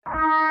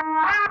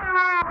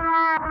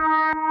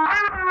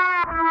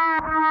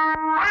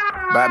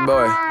Bad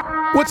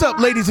boy. What's up,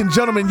 ladies and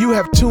gentlemen? You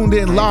have tuned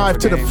in live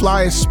to the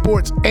flyest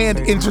sports and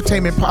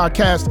entertainment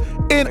podcast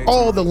in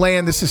all the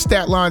land. This is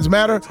Stat Lines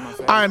Matter.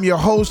 I am your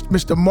host,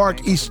 Mr.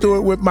 Mark E.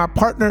 Stewart, with my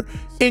partner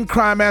in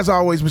crime, as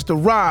always, Mr.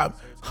 Rob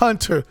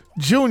Hunter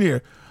Jr.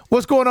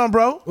 What's going on,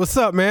 bro? What's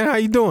up, man? How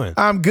you doing?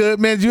 I'm good,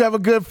 man. Did you have a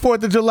good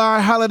 4th of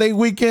July holiday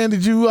weekend?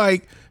 Did you,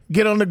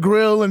 get on the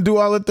grill and do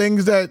all the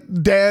things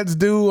that dads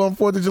do on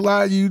 4th of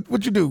July?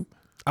 What'd you do?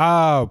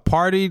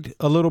 Partied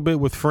a little bit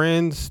with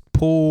friends,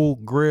 pool,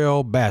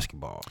 grill,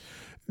 basketball.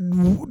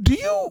 I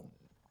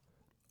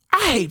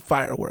hate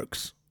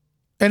fireworks.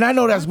 And I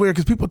know that's weird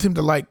because people tend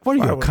to like What are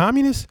you, a fireworks.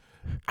 communist?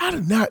 I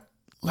do not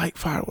like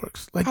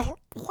fireworks. When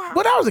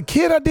I was a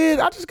kid, I did.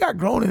 I just got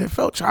grown and it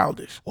felt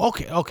childish.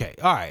 Okay.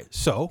 All right.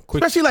 So,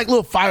 quick. Especially like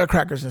little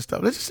firecrackers and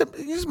stuff.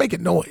 You just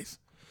making noise.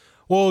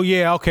 Well,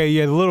 yeah, okay,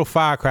 yeah. The little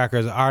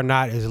firecrackers are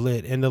not as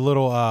lit, and the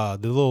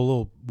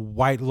little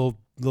white little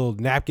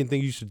napkin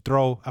thing you should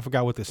throw. I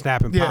forgot what the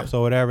snapping pops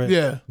or whatever.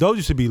 Yeah, those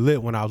used to be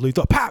lit when I was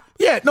little. Pop.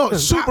 Yeah, no,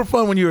 it's super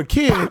fun when you're a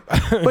kid.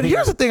 But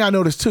here's the thing I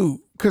noticed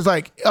too, because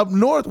like up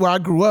north where I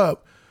grew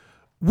up,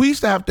 we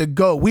used to have to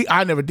go.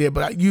 I never did,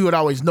 but you would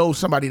always know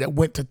somebody that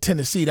went to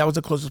Tennessee. That was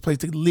the closest place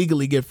to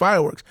legally get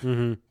fireworks.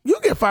 Mm-hmm. You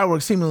get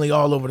fireworks seemingly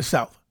all over the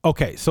South.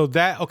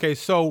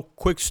 So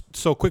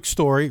quick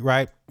story,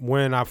 right?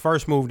 When I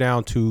first moved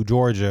down to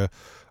Georgia,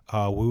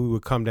 we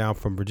would come down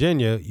from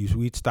Virginia.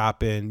 We'd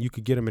stop in. You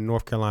could get them in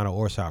North Carolina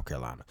or South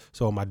Carolina.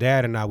 So my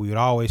dad and we would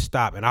always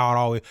stop, and I would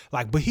always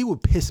but he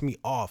would piss me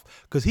off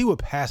because he would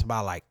pass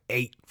by like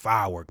 8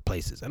 firework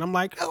places, and I'm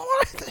like,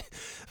 what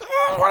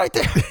right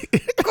there?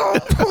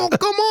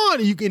 Come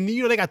on! You can,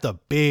 they got the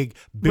big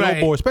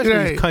billboard, especially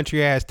in these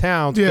country ass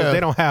towns, because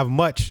they don't have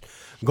much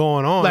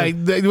going on.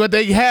 What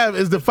they have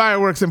is the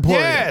fireworks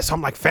emporium. Yeah, so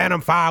I'm like Phantom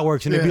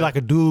Fireworks, and it'd be like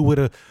a dude with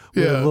a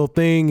little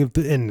thing and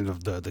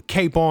the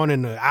cape on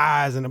and the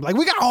eyes, and I'm like,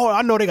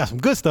 I know they got some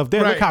good stuff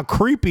there. Right. Look how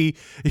creepy,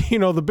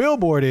 the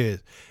billboard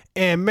is.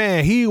 And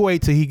man, he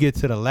wait till he gets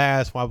to the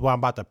last one. I'm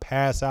about to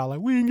pass out, like,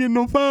 we ain't getting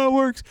no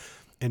fireworks.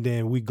 And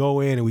then we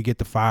go in and we get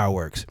the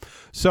fireworks.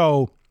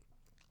 So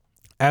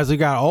as we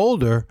got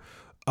older,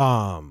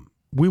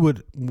 we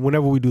would,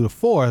 whenever we do the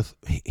 4th,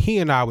 he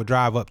and I would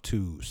drive up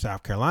to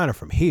South Carolina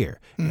from here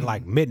at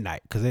like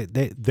midnight, because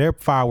their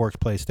fireworks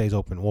place stays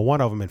open. Well,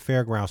 one of them in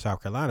Fairground,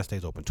 South Carolina,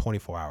 stays open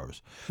 24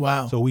 hours.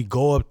 Wow. So we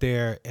go up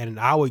there, and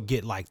I would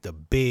get like the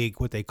big,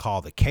 what they call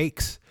the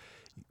cakes,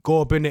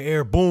 go up in the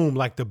air, boom,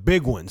 like the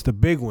big ones.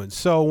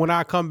 So when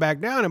I come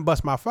back down and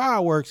bust my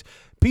fireworks,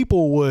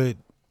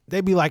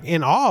 they'd be like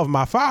in awe of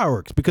my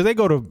fireworks, because they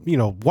go to,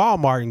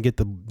 Walmart and get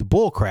the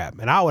bull crap,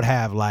 and I would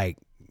have like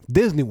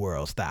Disney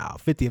World style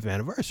 50th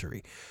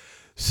anniversary.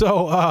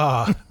 So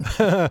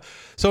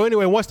so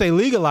anyway, once they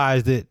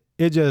legalized it,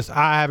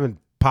 I haven't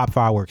popped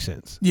fireworks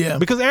since. Yeah,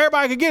 because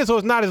everybody could get it, so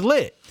it's not as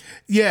lit.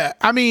 Yeah,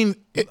 I mean,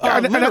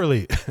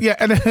 literally.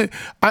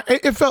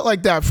 It felt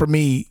like that for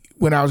me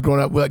when I was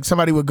growing up. Like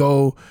somebody would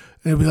go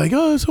and they'd be like,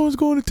 "Oh, someone's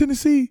going to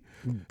Tennessee,"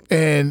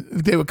 and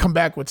they would come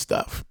back with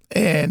stuff,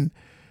 and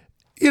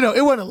it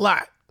wasn't a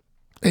lot.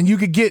 And you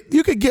could get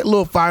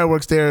little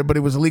fireworks there, but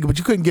it was illegal. But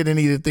you couldn't get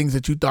any of the things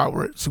that you thought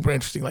were super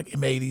interesting, like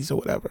M80s or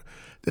whatever.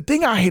 The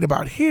thing I hate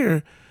about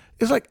here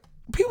is like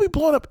people be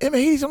blowing up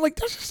M80s. I'm like,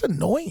 that's just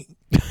annoying.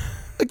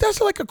 Like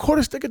that's like a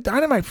quarter stick of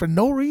dynamite for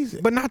no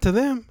reason. But not to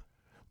them.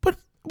 But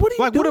what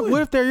are you doing?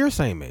 What if they're your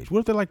same age?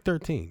 What if they're like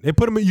 13? They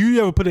put them. You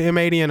ever put an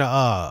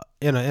M80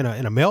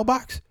 in a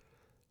mailbox?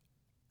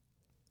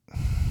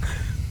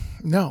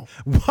 No.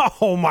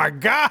 Oh my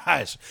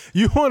gosh!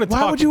 You want to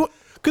talk? Why would you?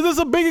 Because it's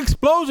a big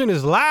explosion.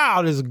 It's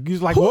loud. It's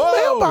like, who whoa.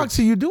 mailbox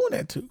are you doing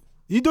that to?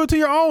 You do it to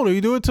your own, or you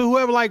do it to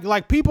whoever.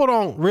 Like people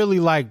don't really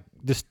like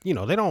this. They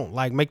don't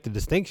like make the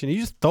distinction. You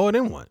just throw it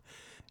in one.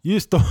 You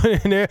just throw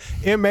it in there.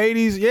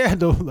 M80s, yeah.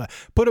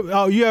 Put it.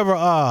 Oh, you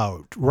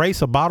ever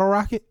race a bottle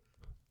rocket?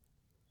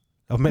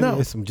 Or maybe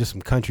it's just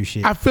some country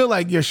shit. I feel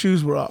like your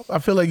shoes were off. I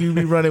feel like you'd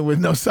be running with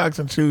no socks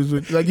and shoes.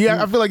 I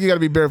feel like you got to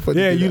be barefoot.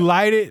 Yeah, you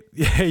light it.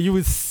 Yeah, you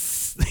would.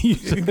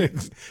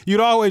 You'd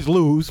always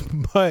lose,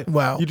 but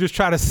you just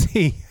try to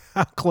see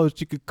how close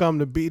you could come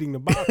to beating the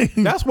bottle.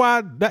 That's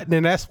why.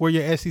 That's where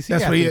your SEC.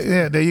 That's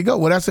where. There you go.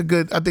 Well, that's a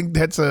good. I think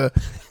that's a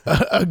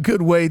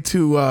good way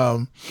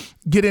to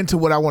get into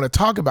what I want to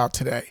talk about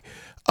today.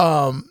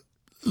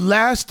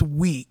 Last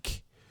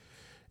week,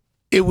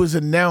 it was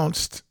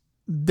announced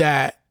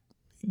that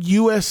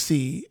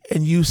USC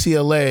and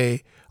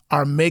UCLA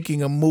are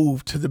making a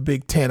move to the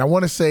Big Ten. I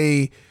want to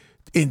say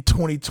in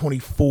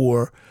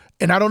 2024.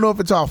 And I don't know if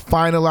it's all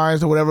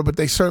finalized or whatever, but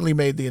they certainly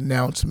made the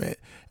announcement.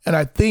 And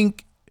I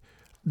think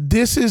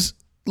this is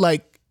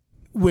like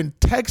when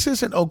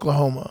Texas and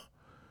Oklahoma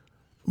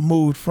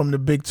moved from the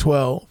Big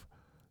 12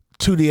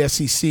 to the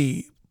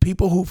SEC,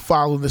 people who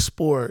follow the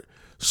sport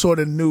sort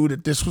of knew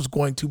that this was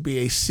going to be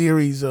a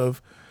series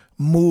of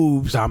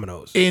moves.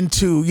 Dominoes.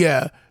 Into,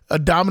 a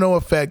domino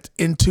effect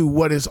into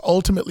what is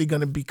ultimately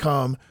going to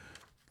become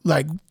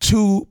like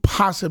 2,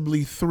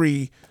 possibly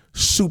 3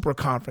 super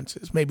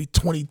conferences, maybe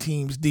 20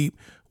 teams deep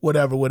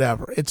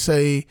whatever. It's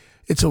a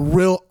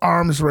real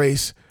arms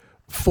race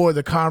for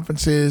the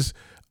conferences.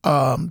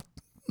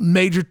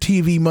 Major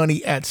TV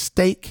money at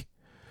stake.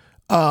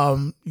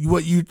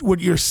 What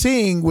you're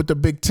seeing with the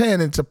Big Ten,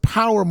 it's a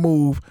power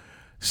move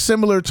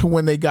similar to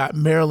when they got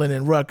Maryland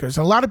and Rutgers.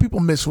 And a lot of people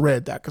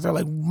misread that because they're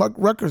like,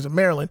 Rutgers and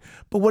Maryland.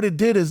 But what it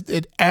did is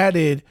it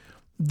added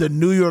the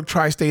New York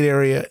tri-state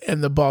area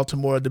and the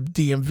Baltimore, the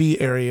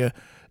DMV area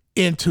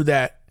into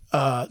that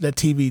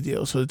TV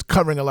deal. So it's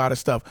covering a lot of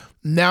stuff.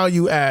 Now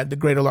you add the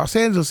greater Los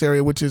Angeles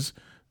area, which is,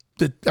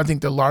 I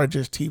think, the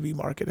largest TV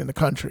market in the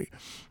country.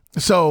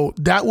 So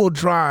that will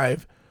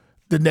drive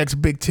the next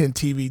Big Ten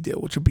TV deal,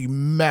 which will be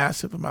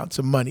massive amounts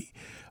of money.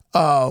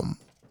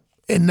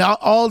 And now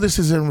all this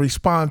is in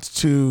response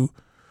to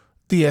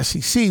the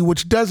SEC,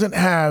 which doesn't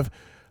have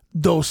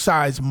those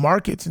size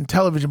markets in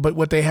television, but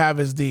what they have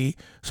is the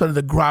sort of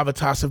the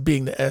gravitas of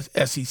being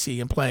the SEC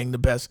and playing the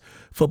best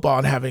football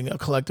and having a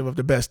collective of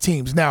the best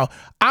teams. Now,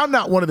 I'm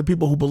not one of the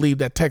people who believe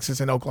that Texas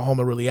and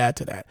Oklahoma really add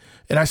to that.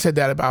 And I said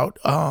that about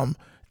A&M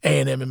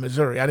and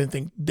Missouri. I didn't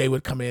think they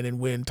would come in and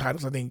win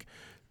titles. I think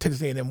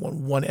Texas A&M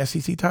won one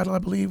SEC title, I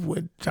believe,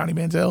 with Johnny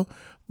Manziel.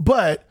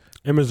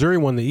 And Missouri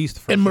won the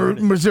East.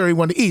 Missouri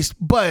won the East.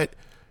 But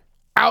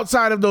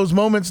outside of those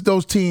moments,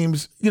 those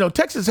teams,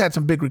 Texas had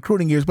some big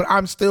recruiting years, but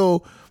I'm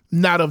still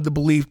not of the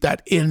belief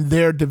that in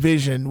their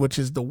division, which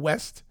is the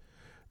West,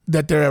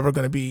 that they're ever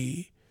going to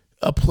be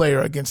a player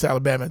against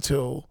Alabama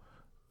until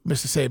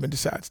Mr. Saban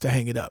decides to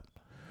hang it up.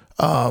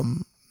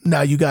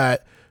 Now you got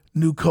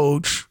new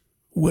coach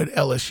with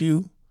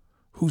LSU,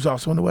 who's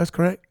also in the West,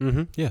 correct?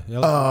 Mm-hmm. Yeah.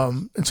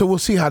 LSU. And so we'll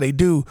see how they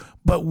do.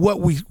 But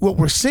what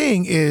we're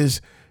seeing is,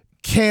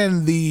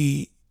 can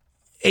the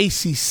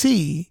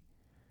ACC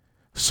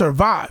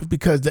survive?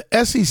 Because the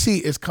SEC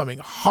is coming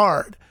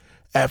hard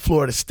at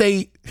Florida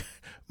State,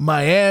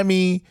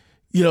 Miami,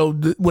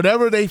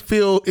 whatever they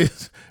feel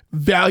is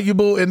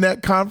valuable in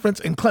that conference,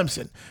 and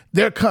Clemson.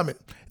 They're coming.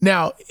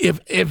 Now,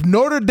 if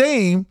Notre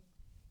Dame,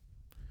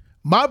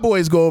 my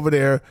boys, go over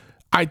there,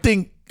 I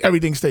think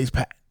everything stays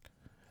pat.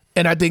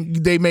 And I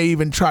think they may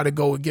even try to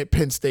go and get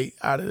Penn State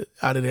out of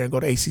there and go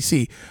to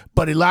ACC.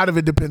 But a lot of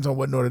it depends on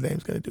what Notre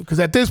Dame's going to do. Because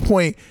at this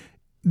point,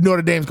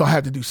 Notre Dame's going to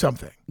have to do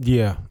something.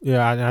 Yeah.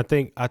 And I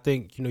think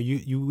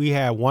we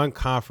had one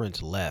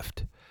conference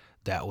left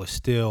that was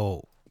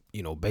still,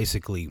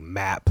 basically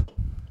map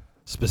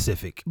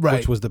specific, right,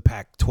 which was the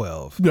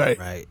Pac-12.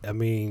 Right. I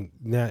mean,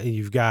 now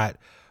you've got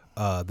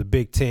the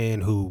Big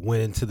Ten, who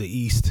went into the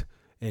East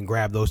and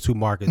grabbed those two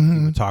markets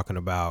we were talking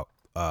about.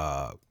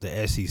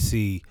 The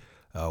SEC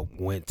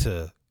went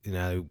to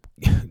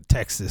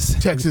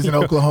Texas and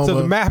Oklahoma. So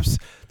the maps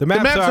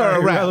are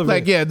a wrap.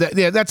 irrelevant.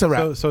 That's a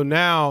wrap. So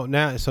now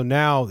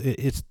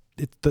it's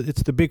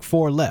the big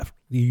four left.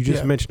 You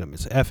just mentioned them.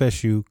 It's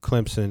FSU,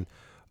 Clemson,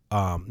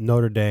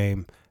 Notre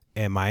Dame,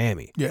 and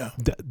Miami. Yeah,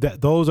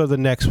 those are the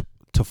next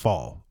to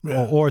fall,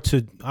 or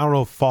to, I don't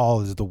know if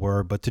fall is the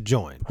word, but to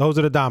join. Those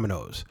are the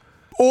dominoes.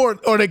 Or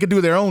they could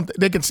do their own.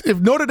 They can, if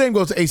Notre Dame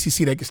goes to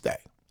ACC, they can stay.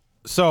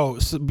 So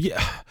yeah,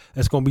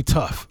 that's gonna be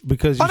tough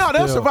because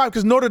they'll survive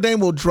because Notre Dame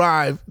will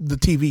drive the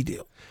TV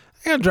deal.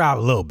 They're gonna drive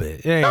a little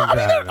bit.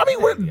 I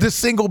mean, we're the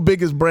single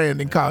biggest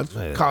brand in college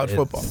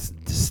football. It's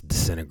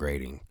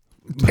disintegrating.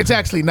 It's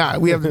actually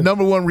not. We have the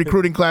number one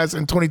recruiting class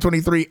in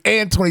 2023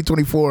 and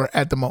 2024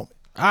 at the moment.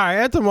 All right,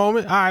 at the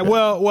moment. All right.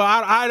 Well,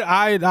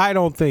 I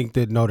don't think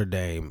that Notre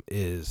Dame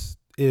is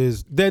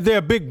they're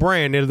a big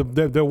brand.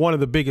 They're one of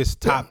the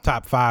biggest top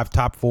 5,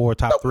 top 4,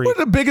 top 3. We're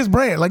the biggest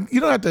brand. Like, you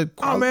don't have to.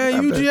 Oh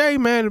man, UGA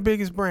man, the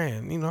biggest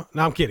brand. No,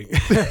 I'm kidding.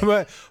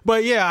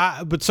 but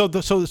yeah. So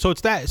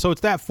it's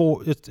that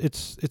four.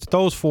 It's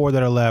those four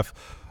that are left.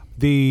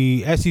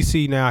 The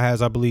SEC now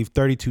has, I believe,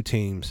 32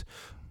 teams.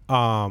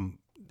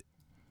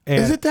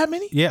 Is it that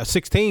many? Yeah,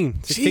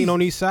 16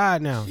 on each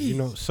side now.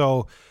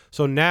 Jeez.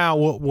 So now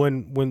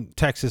when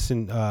Texas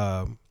and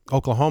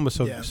Oklahoma.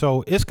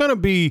 So it's gonna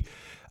be.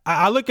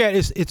 I look at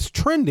it's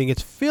trending.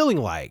 It's feeling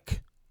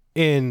like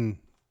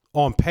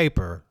on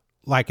paper,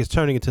 like it's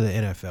turning into the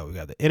NFL. We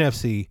got the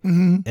NFC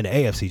and the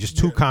AFC, just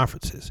two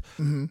conferences.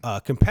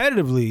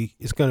 Competitively,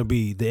 it's going to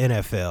be the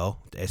NFL,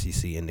 the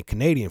SEC, and the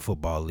Canadian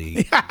Football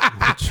League.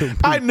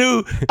 I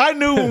knew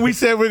when we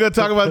said we are going to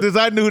talk about this,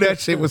 I knew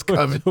that shit was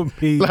coming.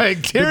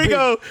 Like, here we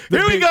go.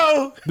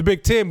 The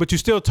Big Ten, but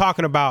you're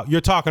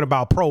talking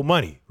about pro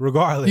money,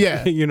 regardless.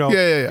 Yeah.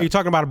 You're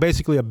talking about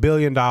basically $1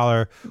 billion,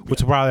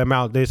 which is probably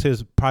amount. This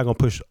is probably going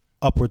to push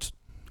upwards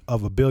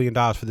of $1 billion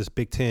for this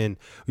Big Ten.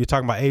 You're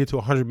talking about $80 to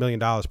 $100 million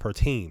per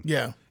team.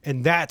 Yeah.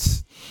 And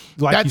that's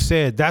you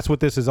said, that's what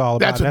this is all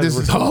about. That's what this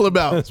is all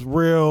about. That's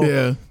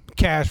real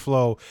cash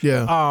flow.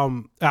 Yeah.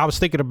 I was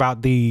thinking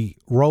about the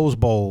Rose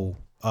Bowl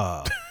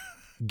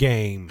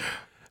game,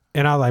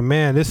 and I was like,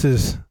 man, this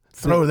is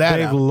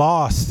they've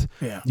lost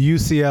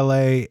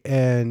UCLA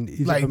and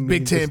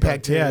Big Ten,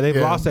 Pac-10. Yeah, they've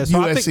lost that. So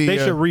USC, I think they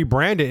should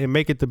rebrand it and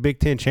make it the Big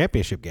Ten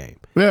championship game.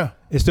 Yeah.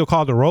 It's still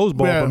called the Rose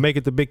Bowl, but make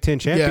it the Big Ten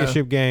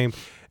championship game.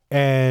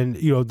 And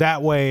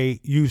that way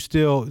you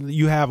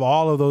have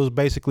all of those,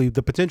 basically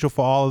the potential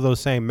for all of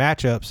those same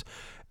matchups.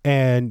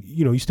 And,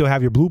 you still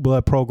have your blue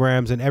blood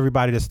programs and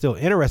everybody that's still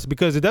interested,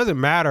 because it doesn't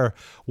matter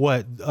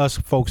what us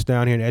folks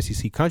down here in the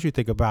SEC country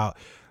think about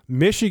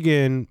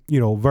Michigan,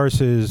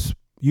 versus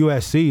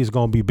USC is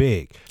going to be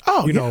big.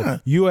 Oh,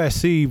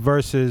 USC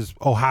versus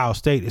Ohio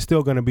State is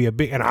still going to be a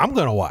big, and I'm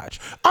going to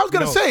watch. I was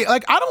going to say, I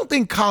don't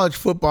think college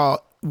football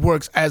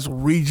works as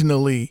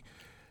regionally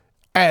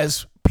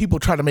as people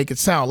try to make it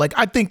sound.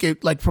 I think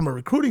it, from a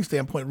recruiting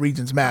standpoint,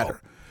 regions matter.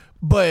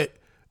 But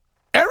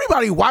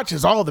everybody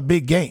watches all the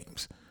big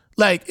games.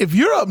 If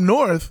you're up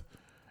north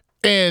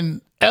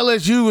and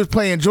LSU is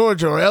playing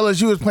Georgia, or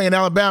LSU is playing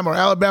Alabama, or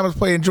Alabama's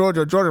playing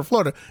Georgia, or Georgia,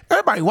 Florida,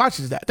 everybody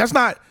watches that. That's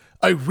not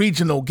a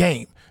regional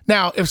game.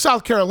 Now, if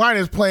South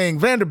Carolina is playing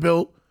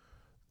Vanderbilt,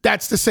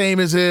 that's the same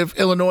as if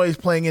Illinois is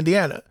playing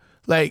Indiana.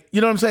 You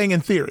know what I'm saying,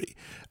 in theory.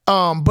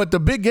 But the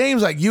big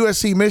games like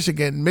USC,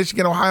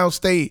 Michigan, Ohio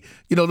State,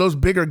 those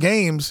bigger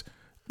games,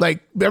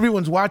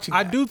 everyone's watching.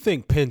 I do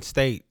think Penn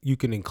State you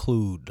can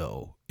include,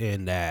 though,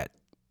 in that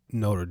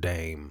Notre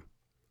Dame,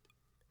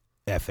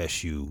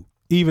 FSU,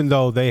 even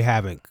though they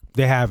haven't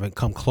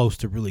come close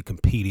to really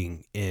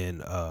competing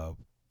in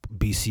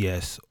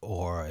BCS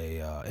or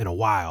in a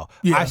while.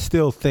 Yeah. I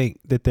still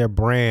think that their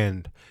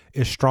brand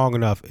is strong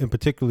enough, and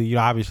particularly,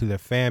 obviously their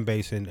fan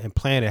base and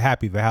playing at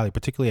Happy Valley,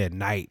 particularly at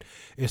night,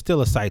 is still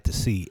a sight to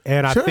see.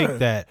 And I think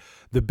that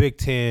the Big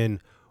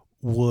Ten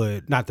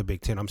not the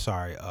Big Ten, I'm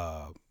sorry.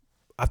 I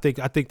think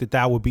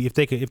that would be, if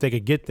they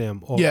could get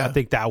them, I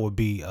think that would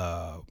be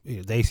the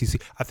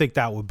ACC. I think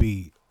that would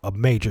be a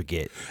major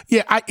get.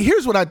 Yeah,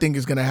 here's what I think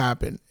is going to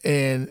happen,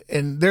 and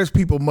there's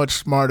people much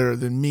smarter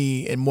than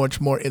me and much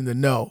more in the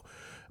know,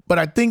 but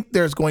I think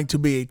there's going to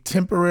be a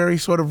temporary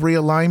sort of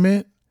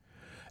realignment,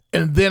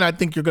 and then I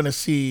think you're going to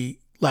see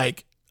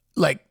like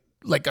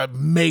a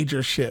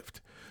major shift.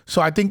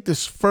 So I think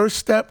this first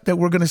step that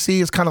we're going to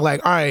see is kind of all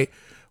right,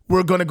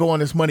 we're going to go on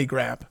this money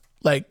grab,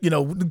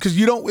 because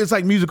it's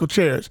like musical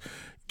chairs.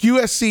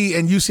 USC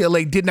and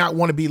UCLA did not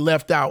want to be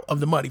left out of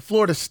the money.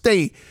 Florida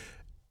State,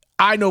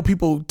 I know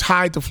people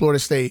tied to Florida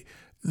State,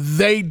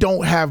 they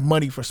don't have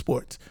money for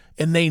sports,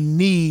 and they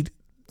need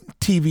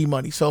TV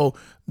money. So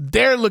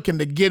they're looking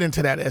to get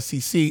into that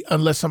SEC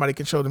unless somebody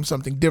can show them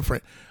something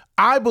different.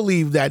 I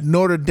believe that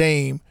Notre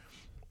Dame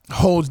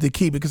holds the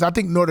key, because I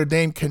think Notre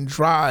Dame can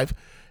drive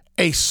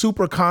a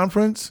super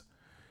conference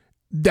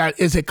that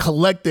is a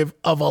collective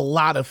of a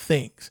lot of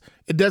things.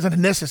 It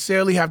doesn't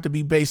necessarily have to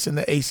be based in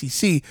the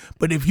ACC,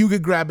 but if you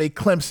could grab a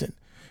Clemson,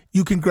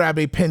 you can grab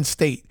a Penn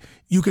State,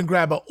 you can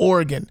grab an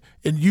Oregon,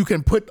 and you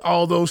can put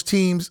all those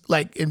teams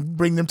and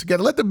bring them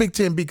together. Let the Big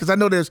Ten be, because I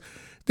know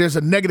there's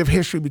a negative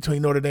history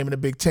between Notre Dame and the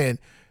Big Ten.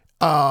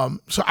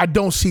 So I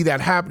don't see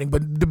that happening.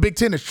 But the Big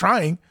Ten is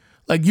trying.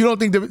 You don't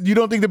think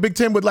the Big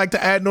Ten would like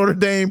to add Notre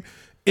Dame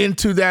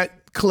into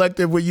that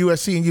collective with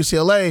USC and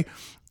UCLA?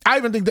 I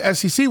even think the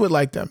SEC would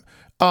like them.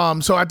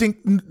 So I think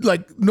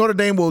Notre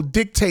Dame will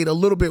dictate a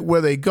little bit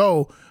where they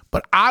go,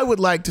 but I would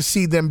like to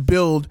see them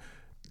build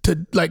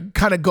to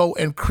kind of go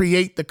and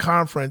create the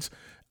conference.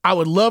 I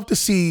would love to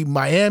see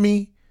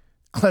Miami,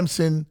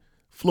 Clemson,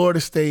 Florida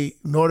State,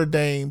 Notre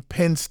Dame,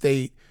 Penn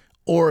State,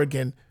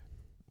 Oregon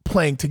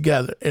playing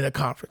together in a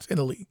conference, in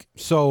a league.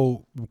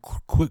 So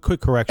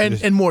quick correction.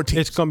 And more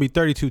teams. It's going to be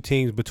 32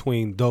 teams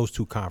between those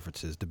two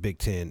conferences, the Big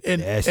Ten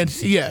and the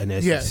SEC.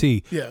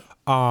 Yeah.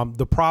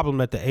 The problem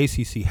that the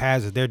ACC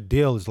has is their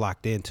deal is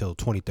locked in until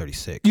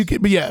 2036.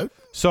 And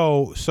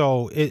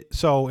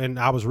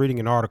I was reading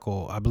an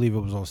article, I believe it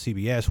was on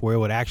CBS, where it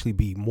would actually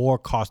be more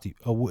costly.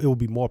 It would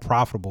be more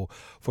profitable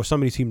for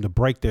some of these teams to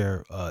break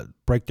their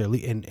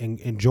league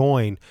and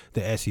join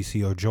the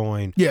SEC or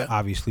join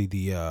obviously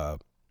the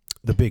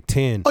Big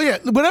Ten. Oh yeah,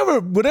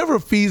 whatever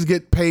fees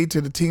get paid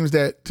to the teams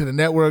to the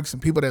networks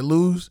and people that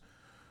lose,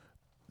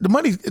 the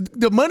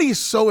money is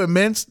so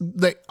immense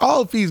that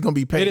all fees gonna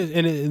be paid.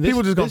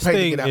 People just gonna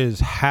pay to get out. This thing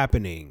is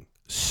happening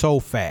so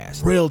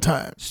fast, real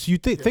time. So you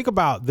think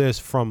about this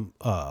from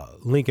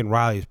Lincoln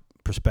Riley's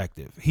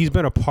perspective. He's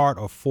been a part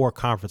of 4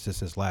 conferences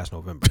since last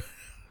November.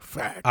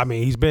 Fact. I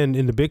mean, he's been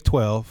in the Big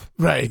 12.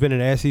 Right. He's been in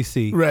the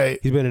SEC. Right.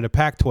 He's been in the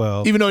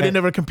Pac-12. Even though they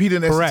never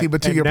competed in the SEC,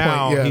 but to your point,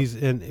 now he's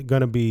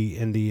going to be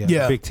in the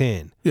Big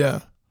 10. Yeah.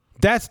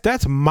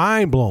 That's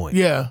mind-blowing.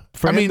 Yeah.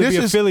 For him to be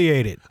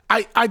affiliated.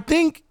 I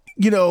think,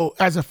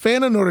 as a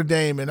fan of Notre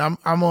Dame, and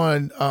I'm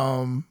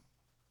on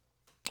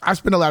I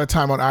spend a lot of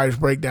time on Irish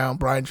Breakdown,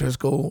 Brian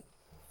Driscoll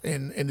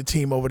and the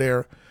team over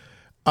there.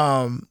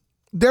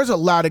 There's a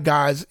lot of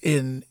guys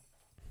in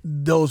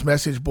those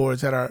message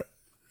boards that are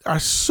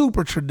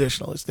super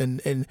traditionalist,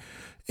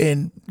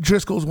 and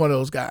Driscoll's one of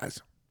those guys.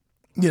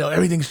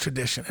 Everything's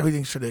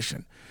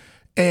tradition.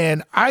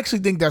 And I actually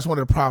think that's one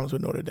of the problems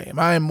with Notre Dame.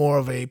 I am more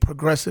of a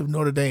progressive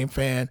Notre Dame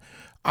fan.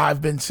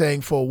 I've been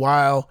saying for a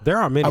while. There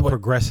are many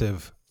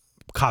progressive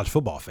college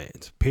football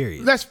fans,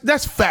 period.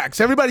 That's facts.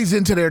 Everybody's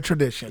into their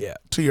tradition,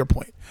 to your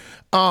point.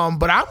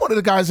 But I'm one of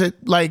the guys that,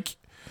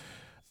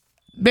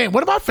 man,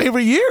 one of my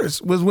favorite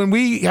years was when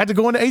we had to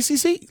go into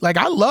ACC.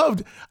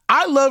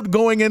 I loved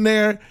going in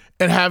there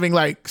and having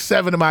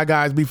 7 of my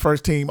guys be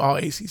first team all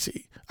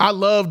ACC. I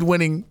loved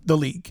winning the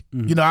league.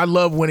 I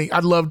love winning.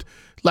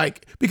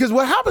 Because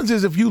what happens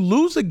is if you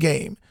lose a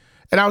game,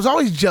 and I was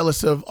always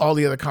jealous of all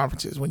the other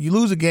conferences. When you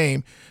lose a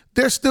game,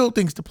 there's still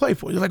things to play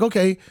for. You're like,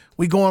 okay,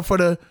 we want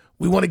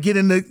to get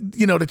in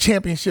the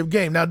championship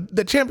game. Now,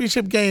 the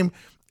championship game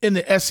in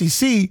the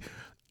SEC,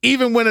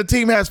 even when a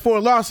team has 4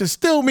 losses,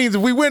 still means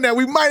if we win that,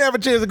 we might have a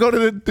chance to go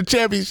to the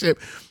championship.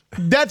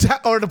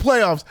 Or the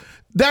playoffs.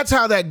 That's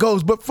how that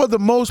goes. But for the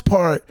most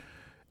part,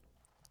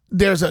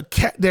 there's a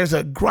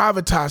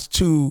gravitas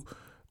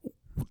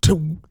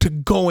to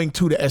going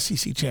to the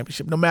SEC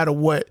championship, no matter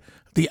what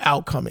the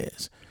outcome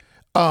is.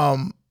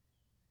 And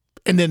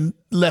then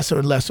lesser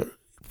and lesser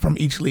from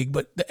each league.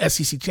 But the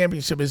SEC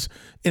championship is,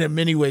 in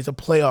many ways, a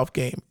playoff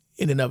game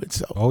in and of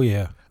itself. Oh,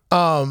 yeah.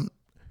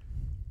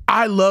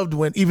 I loved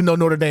when, even though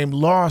Notre Dame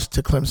lost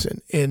to Clemson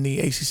in the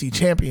ACC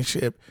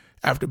championship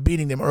after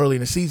beating them early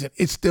in the season,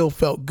 it still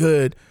felt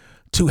good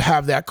to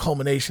have that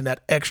culmination,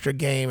 that extra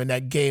game, and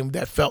that game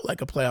that felt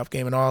like a playoff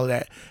game and all of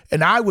that.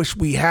 And I wish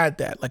we had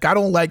that. Like, I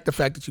don't like the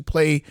fact that you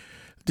play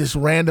this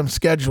random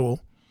schedule.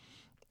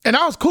 And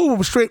I was cool when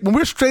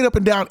we're straight up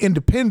and down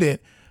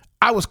independent.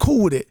 I was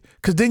cool with it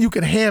because then you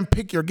can hand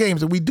pick your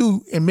games, and we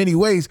do in many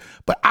ways.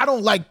 But I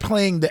don't like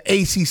playing the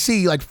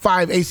ACC, like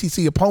 5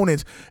 ACC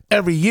opponents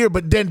every year,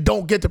 but then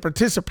don't get to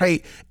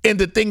participate in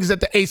the things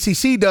that the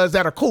ACC does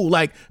that are cool,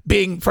 like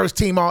being first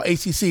team all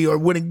ACC or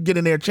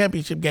getting their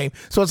championship game.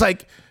 So it's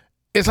like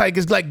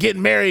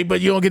getting married, but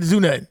you don't get to do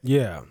nothing.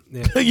 Yeah.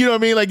 You know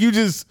what I mean? Like, you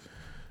just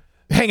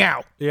hang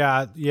out.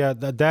 Yeah.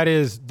 That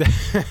is.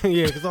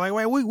 Yeah, because I'm like,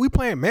 wait, we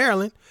playing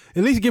Maryland.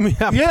 At least give me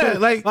that. Yeah,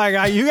 like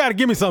you got to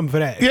give me something for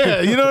that.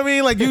 Yeah, you know what I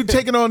mean? Like, you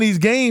taking on these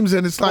games,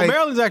 and it's like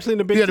Maryland's actually in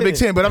the Big Ten. Yeah, the Big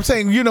Ten. But I'm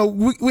saying,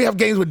 we have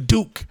games with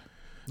Duke.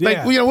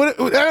 Like,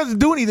 that doesn't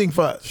do anything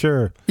for us.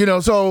 Sure.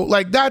 So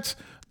like that's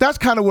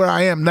kind of where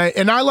I am,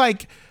 and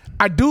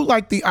I do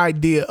like the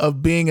idea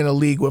of being in a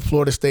league with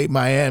Florida State,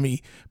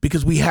 Miami,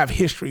 because we have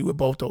history with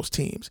both those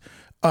teams.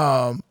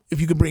 If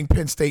you can bring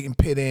Penn State and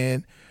Pitt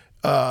in.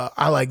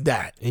 I like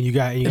that. And you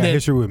got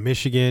history with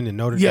Michigan and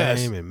Notre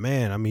Dame, and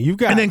man, I mean, you've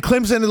got. And then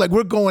Clemson is like,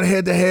 we're going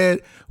head to head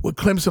with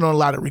Clemson on a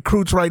lot of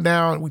recruits right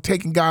now, and we're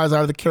taking guys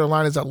out of the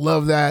Carolinas. I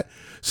love that.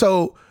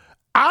 So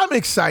I'm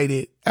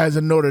excited as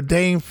a Notre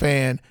Dame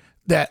fan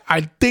that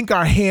I think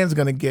our hands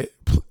gonna get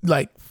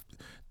like.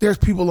 There's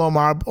people on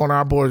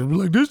our boards who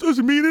are like, this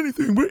doesn't mean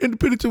anything. We're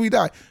independent till we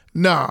die.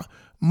 Nah,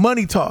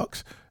 money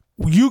talks.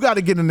 You got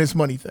to get in this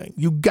money thing.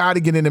 You got to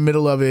get in the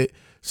middle of it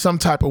some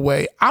type of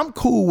way. I'm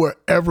cool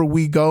wherever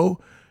we go,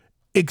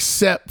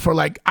 except for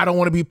I don't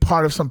want to be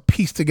part of some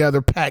piece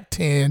together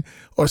Pac-10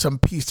 or some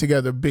piece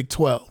together Big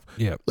 12.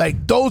 Yeah.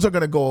 Like, those are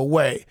going to go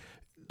away.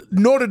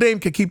 Notre Dame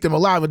can keep them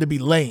alive, but it'd be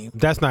lame.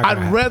 That's not.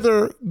 I'd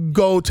rather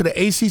go to the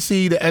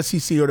ACC, the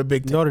SEC, or the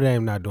Big 10. Notre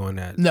Dame not doing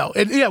that. No,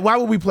 why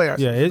would we play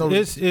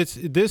ourselves? Yeah,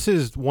 this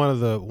is one of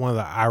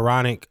the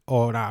ironic,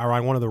 or not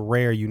ironic, one of the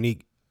rare,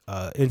 unique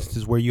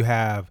instances where you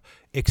have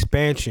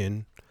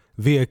expansion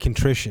via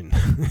contrition.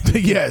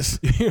 Yes.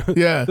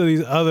 Yeah. So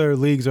these other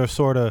leagues are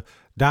sort of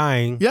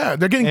dying. Yeah,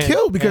 they're getting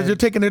killed because they're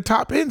taking their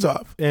top ends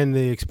off. And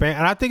and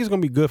I think it's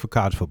going to be good for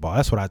college football.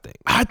 That's what I think.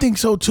 I think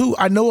so too.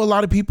 I know a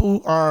lot of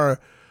people are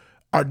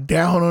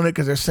down on it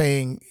because they're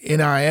saying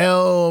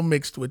NIL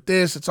mixed with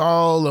this. It's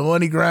all a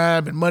money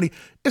grab and money.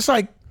 It's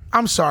like,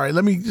 I'm sorry.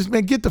 Let me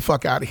get the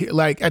fuck out of here.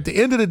 Like, at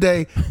the end of the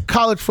day,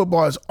 college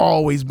football has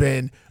always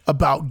been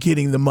about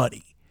getting the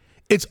money.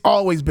 It's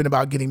always been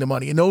about getting the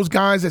money. And those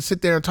guys that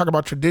sit there and talk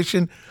about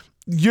tradition,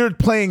 you're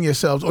playing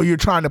yourselves or you're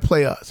trying to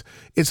play us.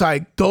 It's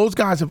like those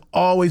guys have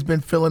always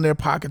been filling their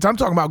pockets. I'm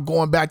talking about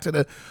going back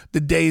to the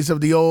days of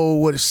the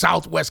old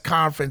Southwest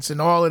Conference and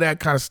all of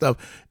that kind of stuff.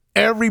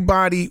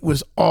 Everybody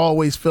was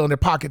always filling their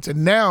pockets.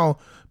 And now,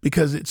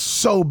 because it's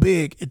so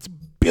big, it's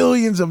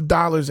billions of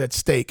dollars at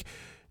stake.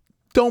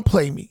 Don't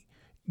play me.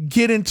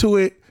 Get into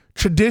it.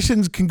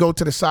 Traditions can go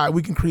to the side.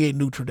 We can create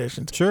new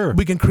traditions. Sure.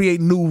 We can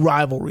create new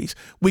rivalries.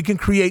 We can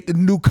create the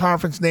new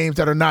conference names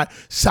that are not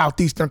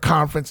Southeastern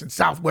Conference and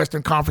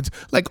Southwestern Conference.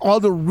 Like, all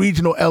the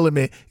regional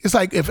element. It's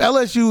like, if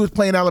LSU is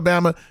playing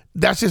Alabama,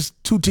 that's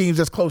just two teams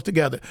that's close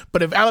together.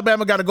 But if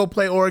Alabama got to go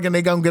play Oregon,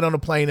 they're going to get on a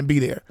plane and be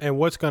there. And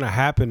what's going to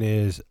happen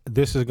is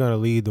this is going to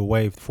lead the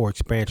way for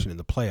expansion in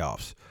the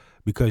playoffs.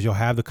 Because you'll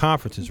have the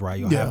conferences, right?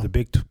 You'll have the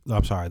Big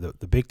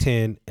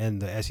Ten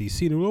and the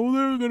SEC. And,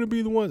 they're going to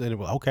be the ones. And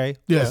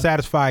to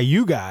satisfy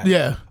you guys.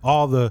 Yeah.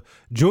 All the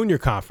junior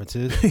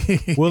conferences,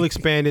 we'll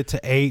expand it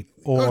to 8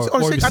 or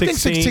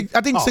 16.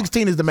 I think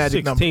 16 is the magic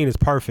 16 number. 16 is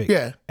perfect.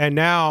 Yeah. And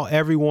now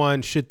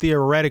everyone should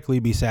theoretically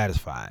be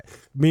satisfied,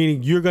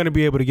 meaning you're going to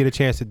be able to get a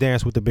chance to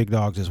dance with the big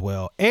dogs as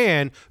well.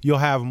 And you'll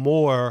have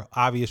more,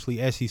 obviously,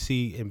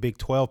 SEC and Big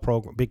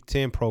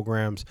 10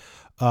 programs.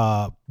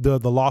 The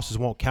losses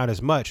won't count as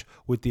much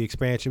with the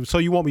expansion, so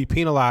you won't be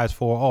penalized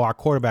for our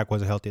quarterback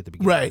wasn't healthy at the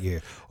beginning of the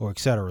year, or et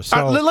cetera.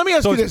 So let me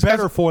ask you this: it's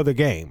better for the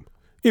game.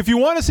 If you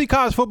want to see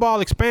college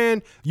football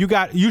expand,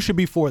 you should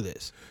be for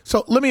this.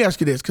 So let me ask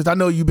you this, because I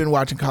know you've been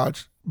watching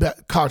college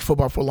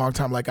football for a long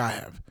time, like I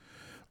have,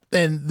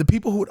 and the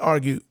people who would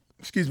argue,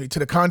 to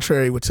the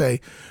contrary, would say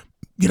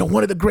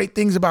one of the great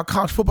things about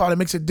college football that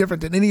makes it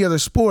different than any other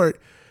sport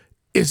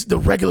is the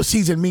regular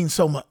season means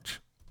so much.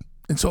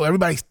 And so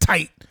everybody's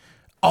tight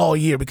all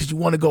year because you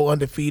want to go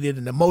undefeated,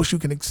 and the most you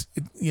can,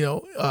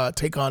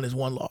 take on is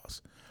one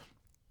loss.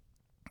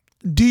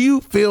 Do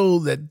you feel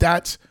that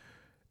that's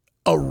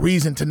a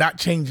reason to not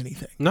change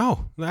anything?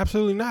 No,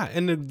 absolutely not.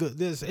 And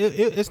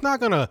it's not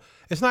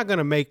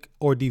gonna make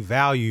or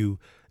devalue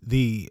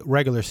the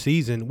regular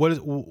season.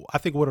 I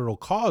think what it'll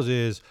cause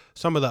is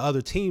some of the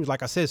other teams,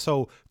 like I said,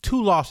 so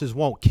 2 losses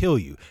won't kill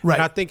you. Right.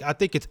 And I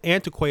think it's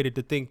antiquated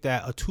to think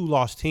that a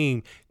 2-loss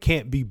team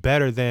can't be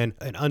better than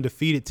an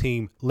undefeated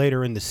team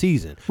later in the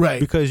season. Right.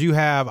 Because you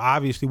have,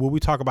 obviously, what we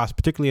talk about,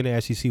 particularly in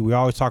the SEC, we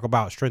always talk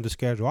about strength of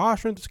schedule.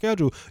 Strength of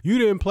schedule. You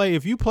didn't play,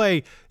 if you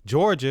play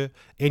Georgia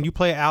and you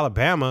play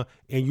Alabama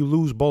and you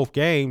lose both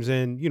games,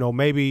 and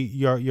maybe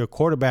your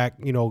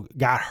quarterback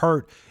got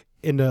hurt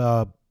in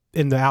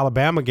the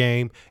Alabama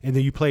game, and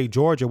then you played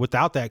Georgia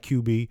without that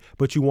QB,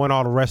 but you won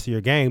all the rest of your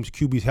games.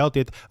 QB's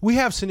healthy. We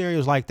have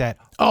scenarios like that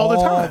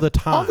all the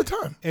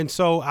time. And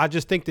so I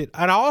just think that,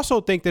 and I also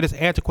think that it's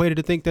antiquated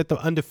to think that the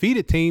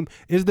undefeated team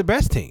is the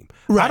best team.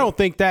 Right. I don't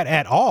think that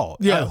at all.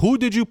 Yeah. Who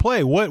did you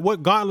play?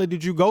 What gauntlet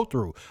did you go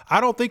through? I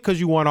don't think because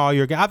you won all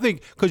your games. I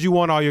think because you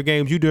won all your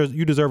games, you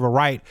deserve a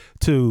right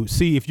to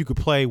see if you could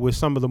play with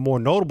some of the more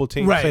notable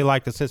teams, right, say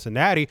like the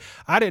Cincinnati.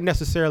 I didn't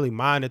necessarily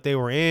mind that they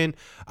were in.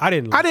 I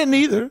didn't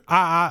either.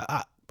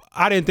 I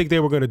didn't think they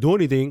were going to do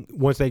anything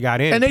once they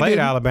got in and played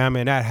Alabama,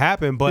 and that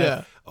happened.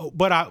 But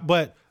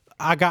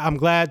I'm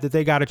glad that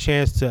they got a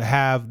chance to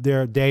have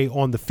their day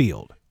on the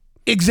field.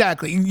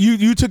 Exactly.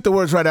 You took the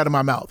words right out of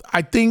my mouth.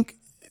 I think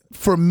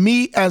for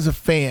me as a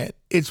fan,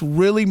 it's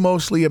really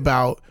mostly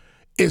about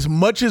as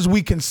much as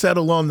we can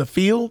settle on the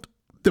field,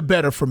 the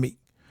better for me.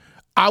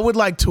 I would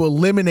like to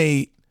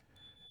eliminate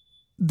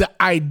the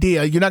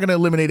idea. You're not going to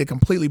eliminate it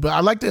completely, but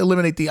I'd like to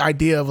eliminate the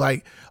idea of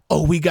like,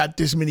 oh, we got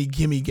this many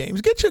gimme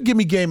games. Get your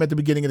gimme game at the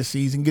beginning of the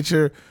season. Get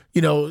your,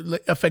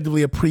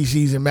 effectively a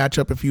preseason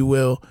matchup, if you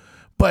will.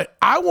 But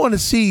I want to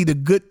see the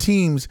good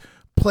teams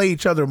play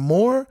each other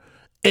more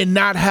and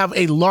not have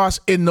a loss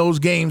in those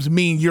games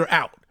mean you're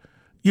out.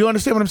 You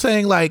understand what I'm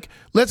saying? Like,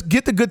 let's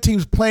get the good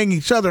teams playing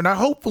each other. Now,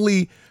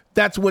 hopefully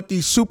that's what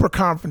these super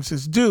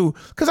conferences do.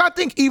 Because I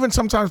think even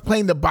sometimes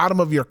playing the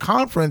bottom of your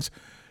conference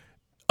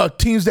of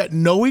teams that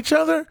know each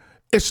other,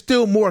 it's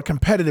still more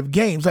competitive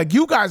games. Like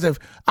you guys I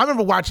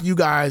remember watching you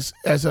guys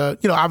as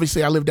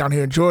obviously I live down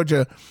here in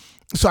Georgia,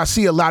 so I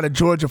see a lot of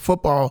Georgia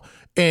football.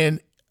 And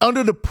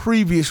under the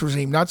previous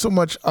regime, not so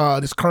much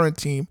this current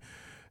team,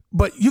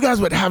 but you guys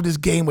would have this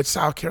game with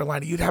South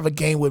Carolina. You'd have a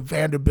game with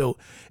Vanderbilt,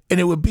 and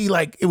it would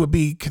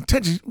be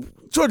contentious.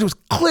 Georgia was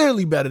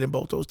clearly better than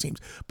both those teams,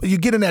 but you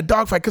get in that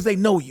dogfight because they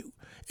know you,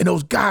 and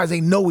those guys,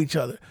 they know each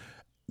other.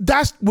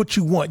 That's what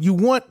you want. You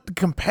want the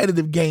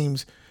competitive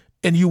games,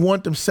 and you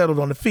want them settled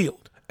on the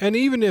field. And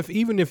even if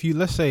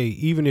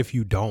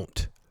you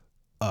don't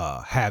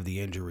have the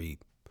injury,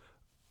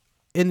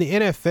 in the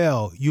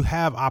NFL, you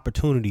have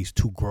opportunities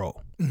to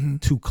grow,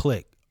 to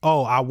click.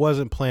 Oh, I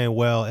wasn't playing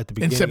well at the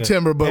beginning in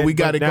September, but we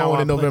got it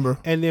going in November.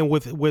 And then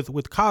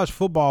with college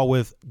football,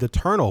 with the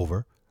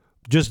turnover,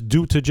 just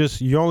due to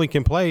you only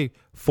can play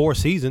 4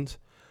 seasons.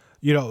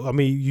 You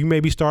may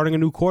be starting a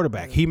new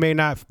quarterback. He may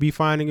not be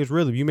finding his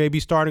rhythm. You may be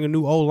starting a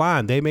new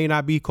O-line. They may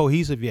not be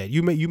cohesive yet.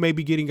 You may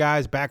be getting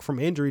guys back from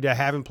injury that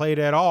haven't played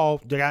at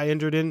all. They got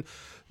injured in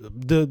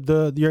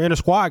your inter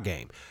squad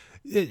game.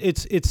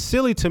 It's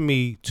silly to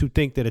me to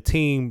think that a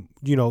team,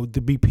 to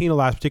be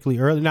penalized particularly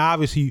early. Now,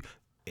 obviously,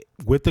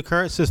 with the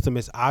current system,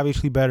 it's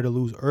obviously better to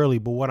lose early.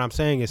 But what I'm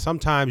saying is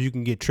sometimes you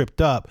can get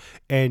tripped up,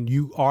 and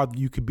you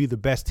could be the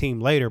best team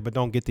later, but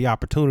don't get the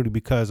opportunity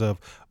because of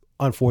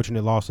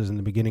unfortunate losses in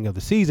the beginning of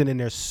the season. And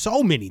there's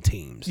so many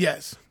teams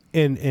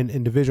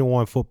in Division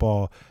I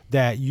football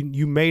that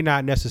you may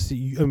not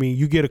necessarily,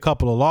 you get a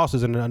couple of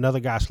losses and another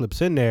guy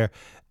slips in there.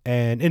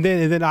 And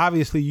then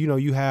obviously,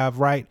 you have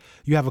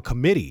a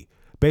committee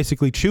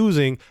basically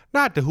choosing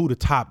not who the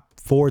top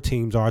 4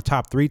 teams are,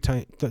 top 3.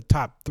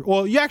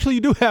 Well, you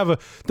do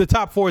have the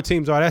top 4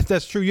 teams are.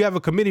 That's true. You have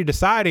a committee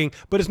deciding,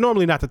 but it's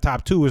normally not the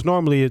top 2. It's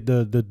normally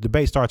the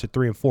debate starts at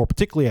 3 and 4,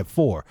 particularly at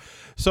 4.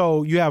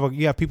 So you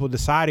have people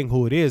deciding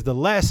who it is. The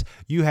less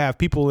you have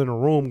people in a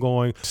room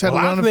going, settle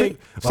it on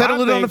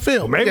the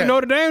field. Well, maybe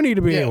Notre Dame need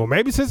to be in. Well,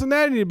 maybe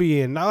Cincinnati need to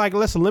be in.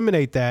 Let's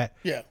eliminate that.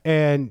 Yeah.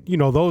 And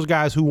those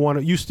guys who want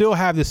to, you still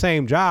have the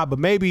same job, but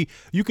maybe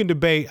you can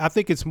debate. I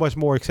think it's much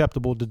more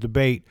acceptable to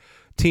debate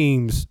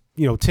teams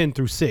 10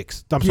 through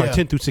 6. I'm sorry,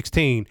 10 through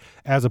 16,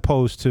 as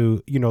opposed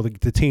to,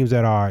 the teams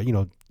that are,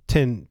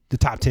 the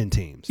top 10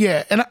 teams.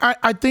 Yeah. And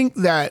I think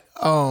that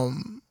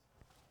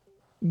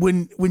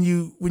when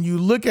you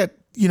look at,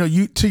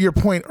 to your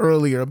point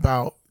earlier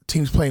about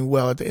teams playing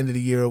well at the end of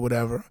the year or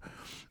whatever,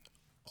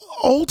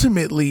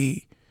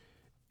 ultimately,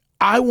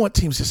 I want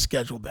teams to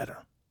schedule better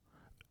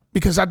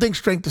because I think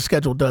strength of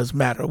schedule does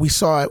matter. We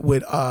saw it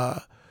with,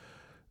 I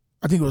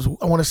think it was,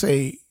 I want to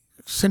say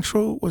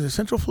Central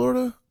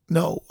Florida?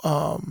 No.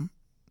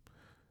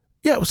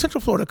 It was Central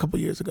Florida a couple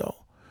of years ago.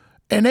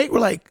 and they were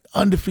like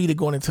undefeated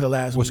going into the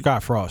last with week.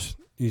 Scott Frost.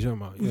 You talking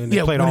about? And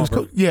they played when he was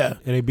Auburn. yeah,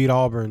 and they beat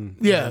Auburn.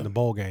 In the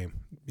bowl game.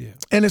 Yeah,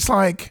 and it's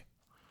like,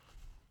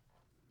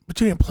 but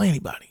you didn't play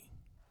anybody.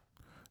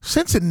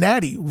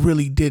 Cincinnati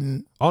really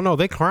didn't. Oh no,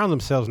 they crowned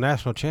themselves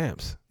national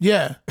champs.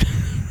 Yeah,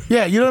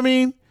 yeah, you know what I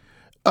mean.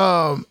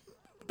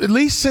 At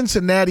least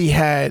Cincinnati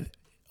had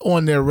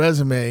on their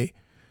resume,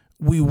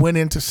 we went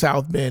into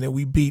South Bend and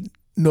we beat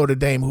Notre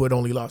Dame, who had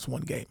only lost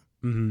one game.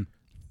 Mm-hmm.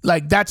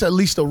 Like, that's at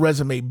least a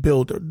resume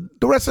builder.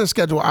 The rest of the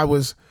schedule, I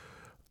was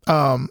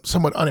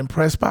somewhat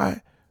unimpressed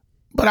by,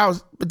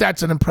 but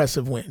that's an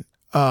impressive win.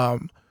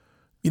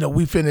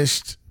 We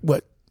finished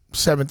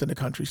 7th in the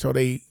country, so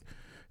they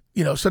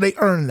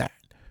earned that.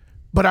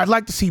 But I'd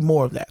like to see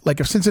more of that.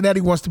 Like, if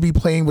Cincinnati wants to be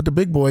playing with the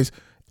big boys,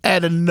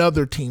 add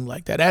another team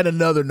like that. Add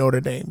another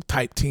Notre Dame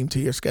type team to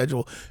your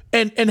schedule,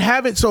 and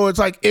have it so it's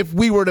like if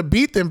we were to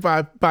beat them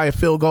by a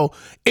field goal,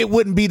 it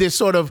wouldn't be this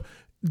sort of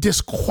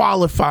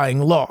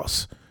disqualifying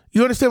loss.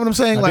 You understand what I'm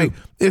saying? I do.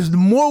 As the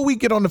more we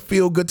get on the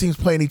field, good teams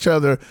playing each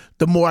other,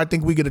 the more I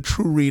think we get a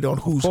true read on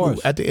who's who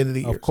at the end of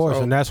the year. Of course,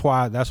 and that's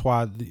why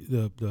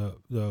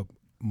the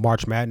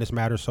March Madness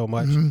matters so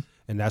much,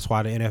 and that's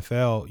why the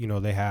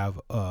NFL, they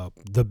have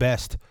the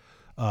best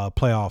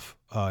playoff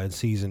and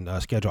season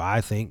schedule,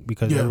 I think,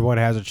 because everyone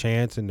has a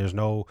chance, and there's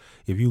no,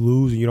 if you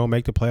lose and you don't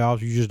make the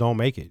playoffs, you just don't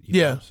make it. You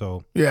know?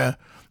 So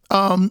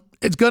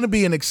it's going to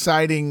be an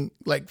exciting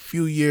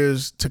few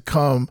years to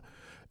come,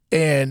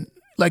 and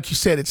like you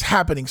said, it's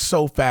happening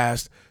so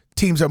fast.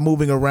 Teams are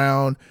moving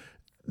around.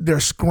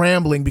 They're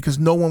scrambling because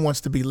no one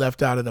wants to be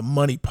left out of the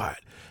money pot.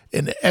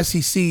 And the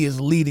SEC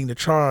is leading the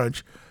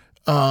charge.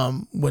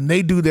 When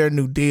they do their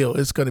new deal,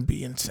 it's going to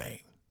be insane.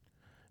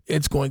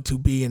 It's going to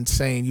be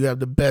insane. You have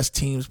the best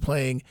teams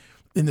playing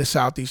in the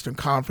Southeastern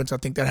Conference. I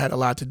think that had a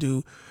lot to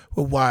do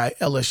with why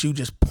LSU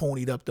just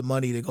ponied up the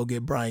money to go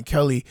get Brian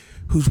Kelly,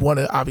 who's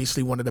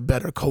obviously one of the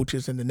better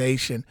coaches in the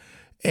nation.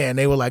 And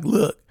they were like,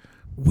 look,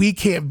 we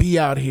can't be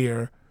out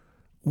here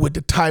with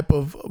the type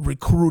of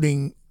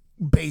recruiting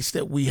base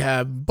that we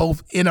have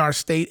both in our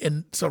state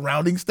and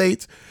surrounding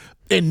states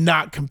and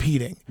not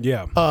competing.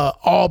 Yeah.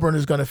 Auburn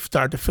is going to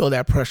start to feel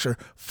that pressure.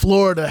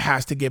 Florida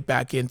has to get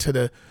back into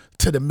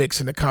the mix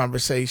and the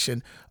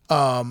conversation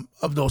of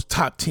those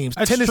top teams.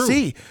 That's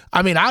Tennessee, true.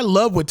 I mean, I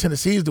love what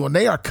Tennessee is doing.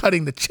 They are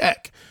cutting the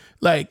check.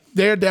 Like,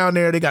 they're down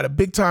there. They got a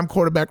big-time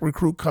quarterback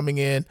recruit coming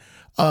in.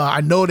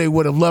 I know they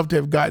would have loved to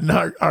have gotten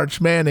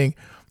Arch Manning,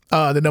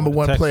 the number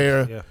one Texas,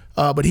 player,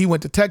 but he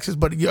went to Texas.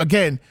 But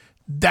again,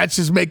 that's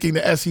just making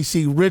the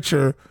SEC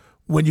richer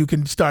when you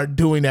can start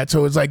doing that.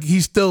 So it's like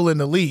he's still in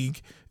the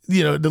league,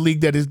 the league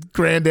that his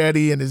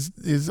granddaddy and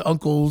his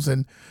uncles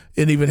and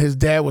even his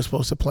dad was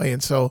supposed to play in.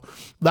 So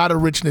a lot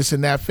of richness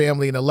in that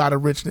family and a lot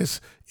of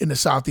richness in the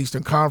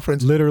Southeastern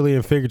Conference. Literally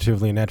and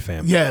figuratively in that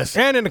family. Yes.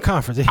 And in the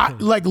conference.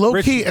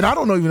 Low key, and I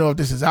don't even know if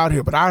this is out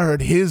here, but I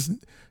heard his,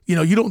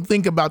 you don't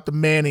think about the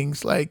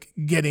Mannings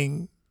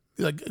getting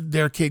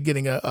their kid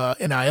getting a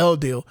NIL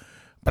deal,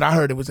 but I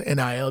heard it was an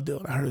NIL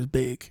deal. I heard it was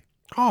big.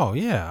 Oh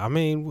yeah, I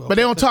mean, but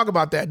they don't talk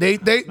about that. They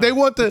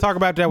want to talk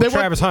about that with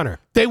Travis Hunter.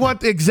 They want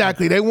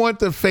They want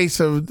the face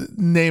of the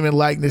name and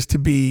likeness to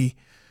be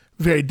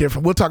very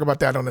different. We'll talk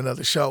about that on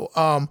another show.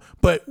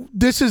 But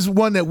this is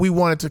one that we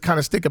wanted to kind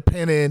of stick a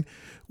pin in.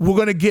 We're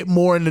going to get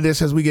more into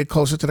this as we get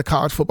closer to the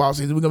college football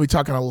season. We're going to be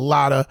talking a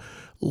lot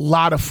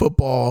of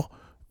football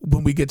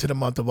when we get to the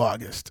month of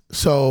August.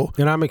 So,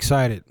 and I'm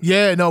excited.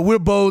 Yeah, no, we're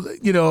both.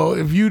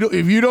 If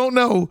you don't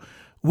know,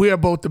 we are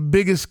both the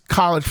biggest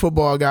college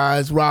football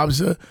guys.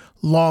 Rob's a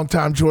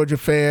longtime Georgia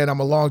fan. I'm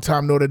a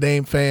longtime Notre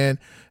Dame fan,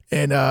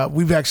 and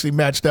we've actually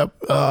matched up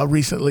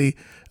recently.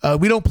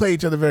 We don't play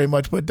each other very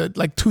much,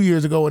 but 2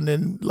 years ago and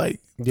then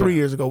 3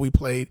 years ago we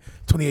played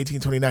 2018,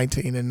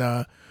 2019, and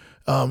I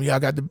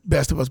got the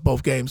best of us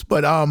both games.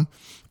 But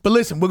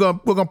listen, we're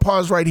gonna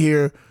pause right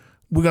here.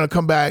 We're gonna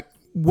come back.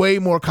 Way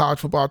more college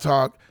football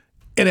talk,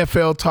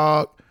 NFL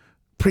talk,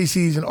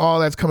 preseason, all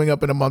that's coming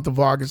up in the month of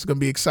August. It's going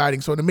to be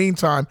exciting. So in the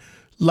meantime,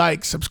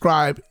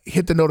 subscribe,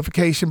 hit the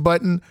notification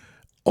button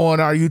on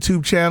our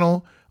YouTube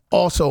channel.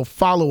 Also,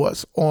 follow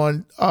us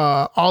on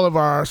all of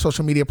our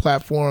social media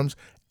platforms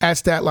at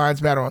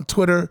Statlines Matter on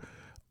Twitter,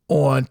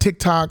 on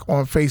TikTok,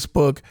 on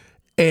Facebook,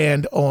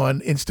 and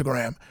on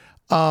Instagram.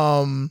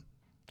 And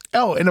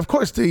of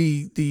course,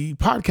 the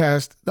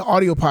podcast, the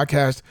audio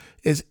podcast,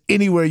 is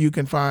anywhere you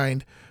can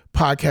find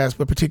podcasts,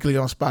 but particularly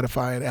on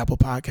Spotify and Apple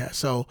Podcasts.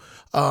 So,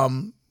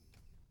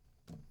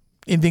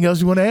 anything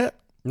else you want to add?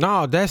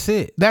 No, that's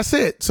it. That's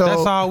it. So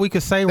that's all we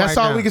can say right now. That's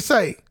all we can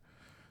say.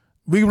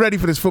 We ready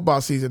for this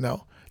football season,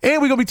 though. And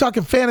we're going to be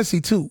talking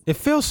fantasy, too. It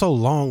feels so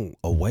long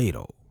away,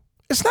 though.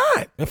 It's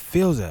not. It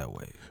feels that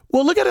way.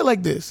 Well, look at it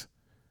like this.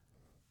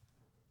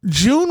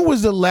 June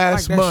was the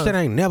last month. That shit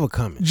ain't never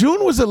coming.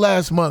 June was the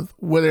last month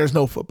where there's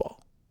no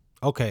football.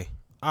 Okay.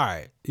 All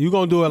right. You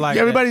going to do it like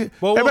everybody's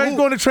that. Everybody's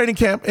going to training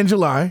camp in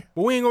July.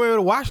 But we ain't going to be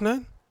able to watch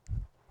nothing.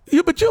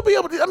 But you'll be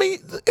able to. I mean,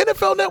 the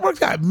NFL Network's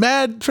got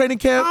mad training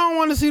camp. I don't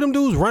want to see them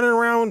dudes running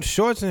around with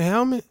shorts and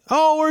helmet.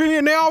 Oh, we're here,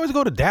 and they always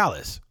go to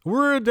Dallas.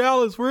 We're in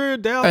Dallas.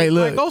 Hey,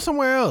 look, like, go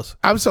somewhere else.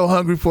 I'm so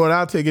hungry for it.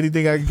 I'll take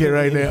anything I can get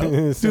right now.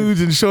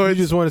 Dudes in shorts.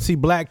 You just want to see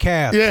black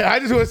calves. Yeah, I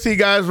just want to see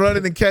guys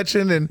running and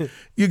catching, and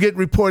you get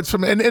reports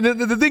from. And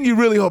the thing you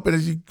really hoping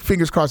is,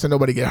 fingers crossed, that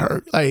nobody get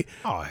hurt. Like,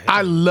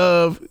 I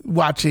love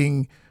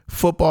watching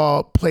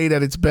football played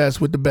at its best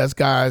with the best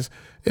guys,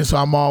 and so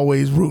I'm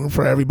always rooting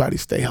for everybody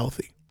to stay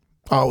healthy.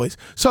 Always.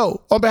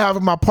 So, on behalf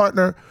of my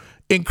partner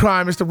in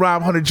crime, Mr.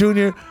 Rob Hunter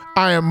Jr.,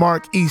 I am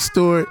Mark E.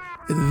 Stewart,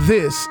 and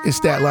this is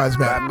Stat Lines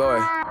Matter. Bad boy.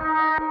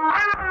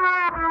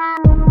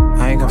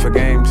 I ain't come for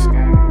games.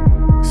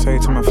 Say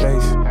it to my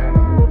face.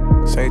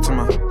 Say it to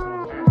my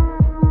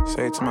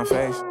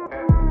face.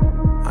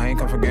 I ain't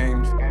come for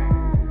games.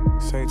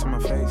 Say it to my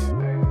face.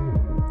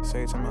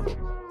 Say it to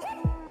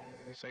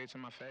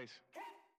my face.